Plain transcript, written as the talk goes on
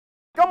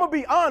going to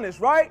be honest,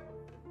 right?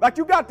 Like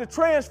you got the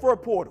transfer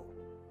portal,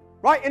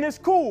 right? And it's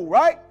cool,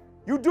 right?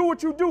 You do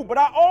what you do. But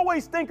I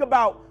always think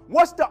about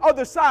what's the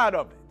other side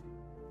of it,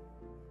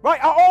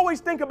 right? I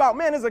always think about,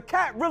 man, is a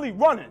cat really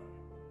running?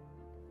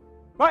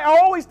 Right? I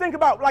always think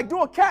about, like,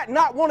 do a cat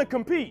not want to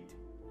compete?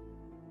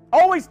 I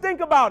always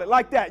think about it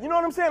like that. You know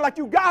what I'm saying? Like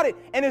you got it,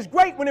 and it's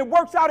great when it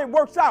works out, it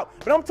works out.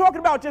 But I'm talking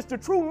about just the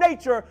true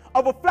nature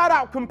of a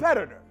flat-out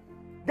competitor.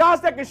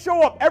 Guys that can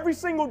show up every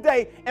single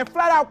day and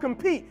flat out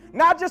compete,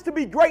 not just to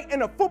be great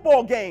in a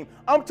football game.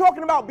 I'm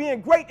talking about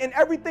being great in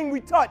everything we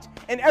touch,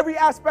 in every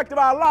aspect of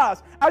our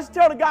lives. I just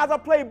tell the guys I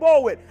played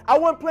ball with, I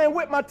wasn't playing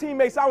with my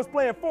teammates, I was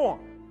playing for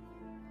them.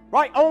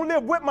 Right? I don't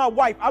live with my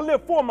wife, I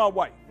live for my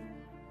wife.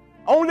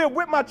 I don't live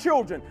with my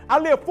children, I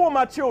live for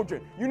my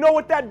children. You know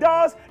what that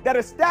does? That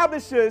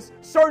establishes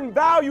certain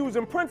values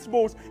and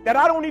principles that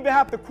I don't even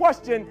have to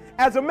question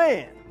as a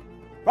man.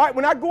 Right?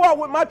 When I go out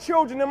with my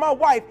children and my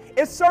wife,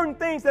 it's certain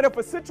things that if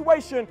a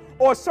situation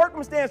or a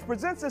circumstance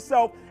presents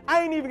itself,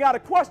 I ain't even got a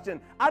question.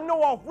 I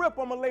know off rip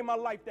I'm going to lay my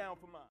life down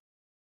for mine.